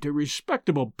be to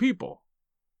respectable people."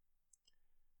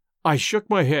 I shook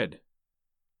my head.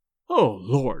 "Oh,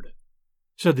 Lord,"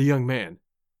 said the young man,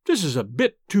 "this is a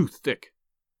bit too thick."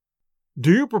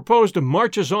 "Do you propose to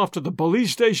march us off to the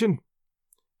police station?"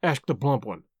 asked the plump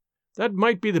one. "That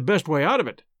might be the best way out of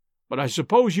it, but I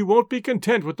suppose you won't be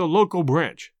content with the local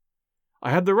branch.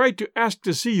 I have the right to ask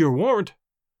to see your warrant,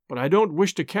 but I don't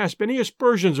wish to cast any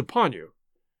aspersions upon you.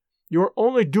 You are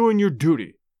only doing your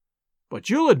duty, but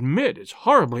you'll admit it's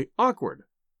horribly awkward."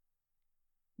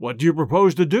 "What do you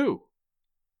propose to do?"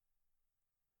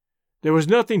 There was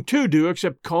nothing to do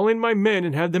except call in my men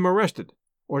and have them arrested,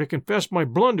 or to confess my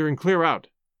blunder and clear out.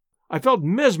 I felt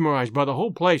mesmerized by the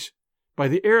whole place, by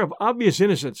the air of obvious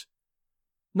innocence.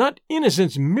 Not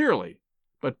innocence merely,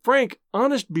 but frank,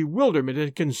 honest bewilderment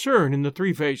and concern in the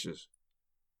three faces.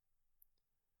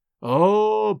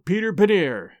 "Oh, Peter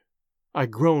Pannier," I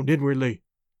groaned inwardly,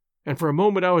 and for a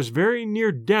moment I was very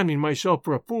near damning myself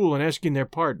for a fool and asking their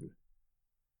pardon.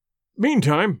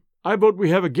 "Meantime, I vote we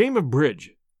have a game of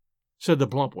bridge," said the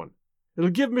plump one. "It'll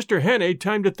give Mr. Hannay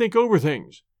time to think over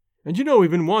things, and you know we've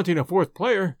been wanting a fourth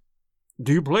player.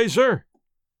 Do you play, sir?"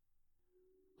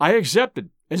 I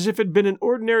accepted, as if it had been an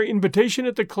ordinary invitation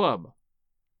at the club.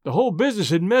 The whole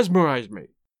business had mesmerized me.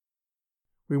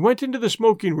 We went into the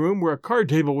smoking room where a card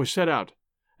table was set out,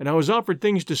 and I was offered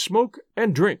things to smoke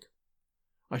and drink.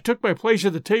 I took my place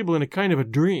at the table in a kind of a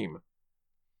dream.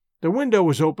 The window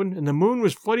was open, and the moon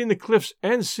was flooding the cliffs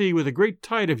and sea with a great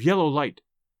tide of yellow light.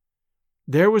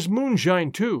 There was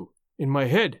moonshine, too, in my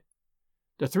head.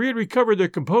 The three had recovered their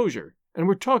composure, and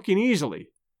were talking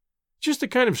easily. Just the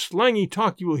kind of slangy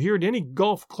talk you will hear at any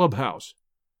golf clubhouse.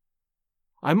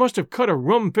 I must have cut a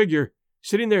rum figure,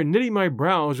 sitting there knitting my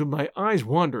brows with my eyes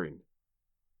wandering.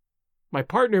 My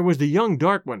partner was the young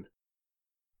dark one.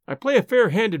 I play a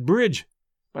fair-handed bridge,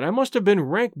 but I must have been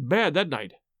rank bad that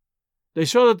night. They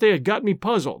saw that they had got me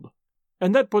puzzled,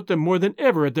 and that put them more than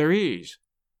ever at their ease.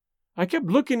 I kept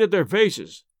looking at their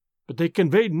faces, but they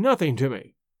conveyed nothing to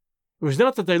me. It was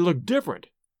not that they looked different.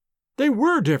 They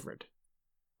were different.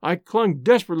 I clung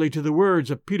desperately to the words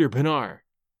of Peter Pannard.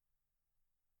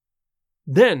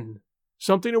 Then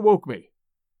something awoke me.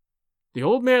 The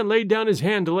old man laid down his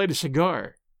hand to light a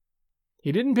cigar.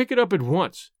 He didn't pick it up at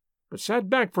once, but sat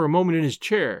back for a moment in his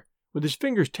chair, with his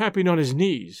fingers tapping on his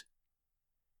knees.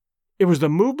 It was the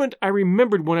movement I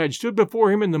remembered when I had stood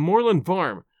before him in the moorland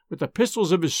farm, with the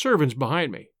pistols of his servants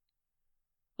behind me.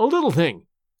 A little thing,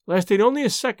 lasting only a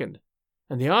second,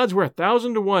 and the odds were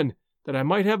 1,000 to 1 that I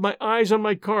might have my eyes on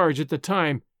my cards at the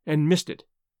time and missed it.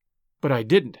 But I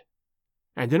didn't.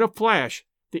 And in a flash,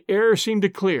 the air seemed to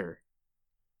clear.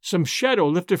 Some shadow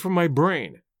lifted from my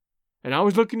brain, and I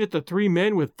was looking at the three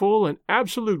men with full and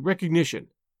absolute recognition.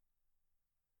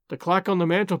 The clock on the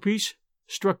mantelpiece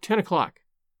struck 10 o'clock.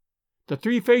 The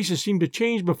three faces seemed to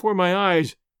change before my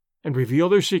eyes and reveal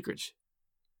their secrets.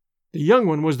 The young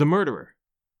one was the murderer.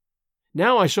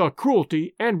 Now I saw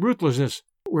cruelty and ruthlessness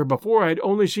where before I had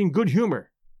only seen good humor.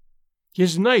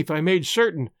 His knife, I made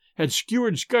certain, had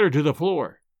skewered Scudder to the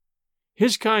floor.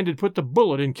 His kind had put the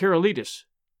bullet in Carolitas.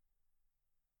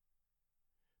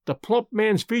 The plump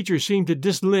man's features seemed to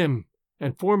dislimn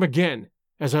and form again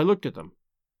as I looked at them.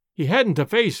 He hadn't a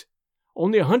face,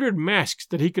 only 100 masks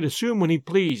that he could assume when he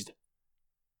pleased.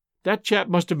 That chap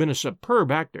must have been a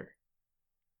superb actor.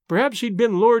 Perhaps he'd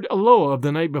been Lord Alloa of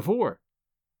the night before.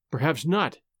 Perhaps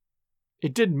not.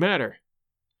 It didn't matter.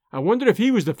 I wondered if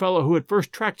he was the fellow who had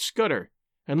first tracked Scudder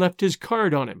and left his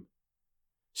card on him.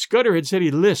 Scudder had said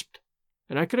he lisped,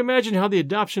 and I could imagine how the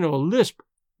adoption of a lisp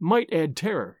might add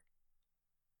terror.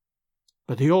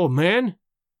 But the old man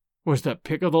was the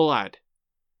pick of the lot.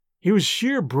 He was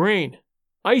sheer brain,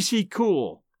 icy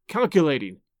cool,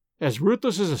 calculating, as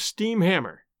ruthless as a steam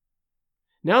hammer.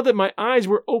 Now that my eyes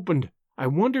were opened, I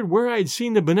wondered where I had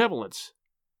seen the benevolence.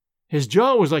 His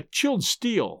jaw was like chilled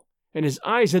steel, and his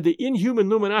eyes had the inhuman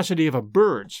luminosity of a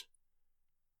bird's.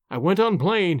 I went on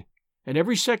playing, and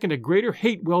every second a greater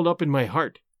hate welled up in my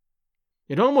heart.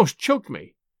 It almost choked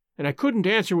me, and I couldn't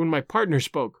answer when my partner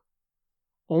spoke.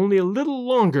 Only a little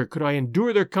longer could I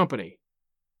endure their company.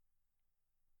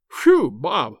 "Phew,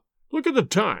 Bob, look at the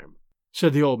time,"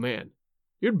 said the old man.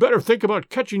 "You'd better think about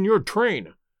catching your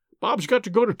train. Bob's got to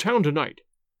go to town tonight,"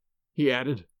 he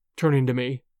added, turning to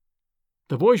me.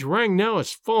 The voice rang now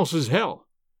as false as hell.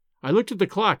 I looked at the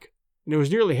clock, and it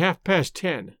was nearly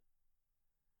 10:30.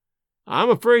 "I'm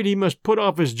afraid he must put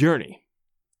off his journey,"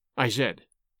 I said.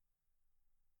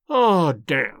 "Oh,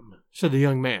 damn," said the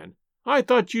young man. "I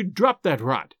thought you'd dropped that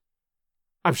rot.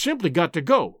 I've simply got to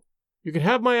go. You can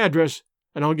have my address,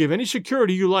 and I'll give any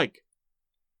security you like."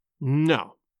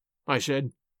 "No," I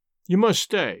said. "You must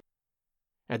stay."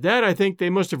 At that I think they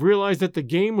must have realized that the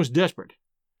game was desperate.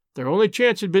 Their only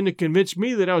chance had been to convince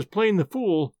me that I was playing the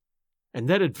fool, and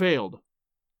that had failed.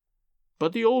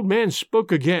 But the old man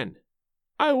spoke again.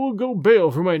 "I will go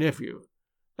bail for my nephew.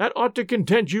 That ought to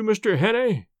content you, Mr.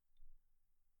 Hannay."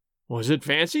 Was it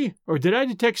fancy, or did I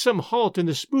detect some halt in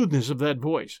the smoothness of that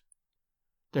voice?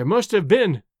 There must have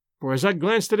been, for as I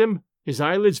glanced at him, his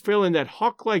eyelids fell in that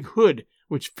hawk-like hood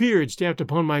which fear had stamped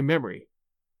upon my memory.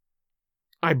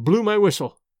 I blew my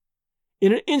whistle.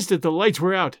 In an instant the lights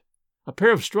were out. A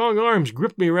pair of strong arms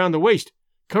gripped me around the waist,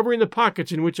 covering the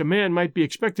pockets in which a man might be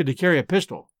expected to carry a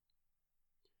pistol.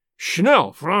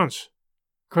 "Schnell, Franz!"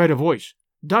 cried a voice.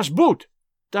 "Das Boot!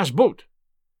 Das Boot!"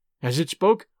 As it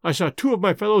spoke, I saw two of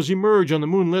my fellows emerge on the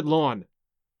moonlit lawn.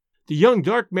 The young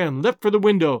dark man leapt for the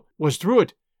window, was through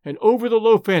it, and over the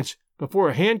low fence before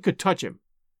a hand could touch him.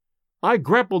 I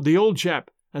grappled the old chap,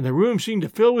 and the room seemed to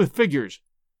fill with figures.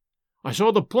 I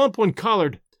saw the plump one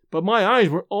collared, but my eyes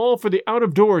were all for the out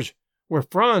of doors, where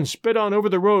Franz sped on over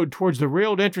the road towards the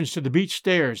railed entrance to the beach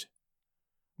stairs.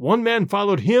 One man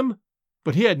followed him,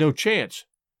 but he had no chance.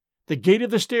 The gate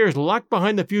of the stairs locked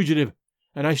behind the fugitive,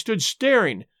 and I stood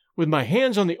staring, with my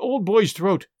hands on the old boy's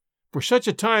throat, for such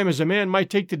a time as a man might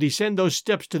take to descend those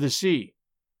steps to the sea.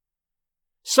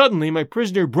 Suddenly my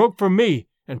prisoner broke from me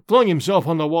and flung himself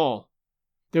on the wall.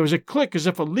 There was a click as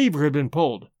if a lever had been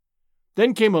pulled.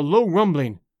 Then came a low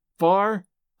rumbling, far,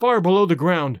 far below the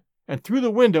ground, and through the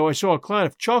window I saw a cloud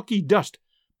of chalky dust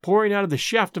pouring out of the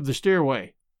shaft of the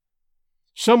stairway.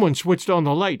 Someone switched on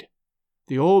the light.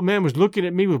 The old man was looking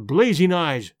at me with blazing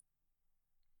eyes.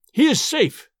 "He is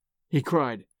safe!" he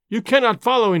cried. "You cannot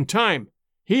follow in time.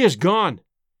 He is gone.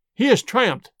 He has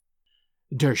triumphed.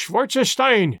 Der schwarze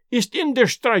Stein ist in der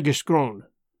Streit gekronen."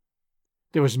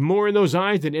 There was more in those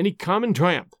eyes than any common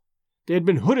triumph. They had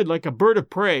been hooded like a bird of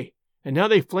prey, and now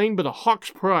they flamed with a hawk's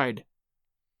pride.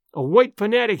 A white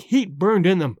fanatic heat burned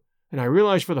in them, and I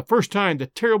realized for the first time the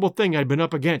terrible thing I had been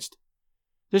up against.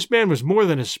 This man was more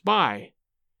than a spy.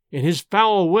 In his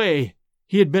foul way,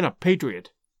 he had been a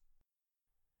patriot.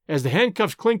 As the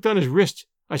handcuffs clinked on his wrists,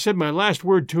 I said my last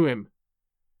word to him.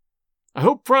 "I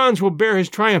hope Franz will bear his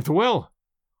triumph well.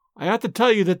 I ought to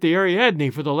tell you that the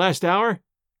Ariadne for the last hour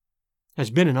has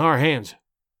been in our hands."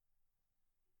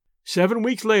 7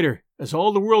 weeks later, as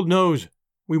all the world knows,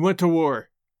 we went to war.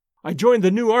 I joined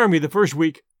the new army the first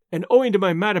week, and owing to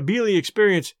my Matabele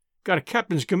experience, got a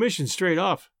captain's commission straight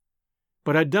off.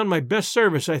 But I'd done my best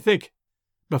service, I think,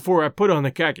 before I put on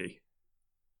the khaki.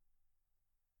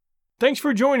 Thanks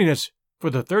for joining us for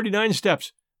The 39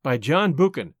 Steps by John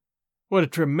Buchan. What a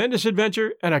tremendous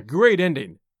adventure and a great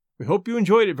ending. We hope you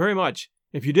enjoyed it very much.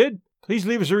 If you did, please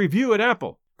leave us a review at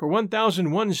Apple for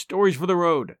 1001 Stories for the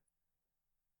Road.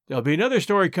 There'll be another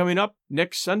story coming up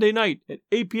next Sunday night at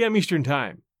 8 p.m. Eastern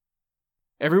Time.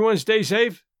 Everyone stay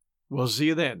safe. We'll see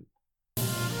you then.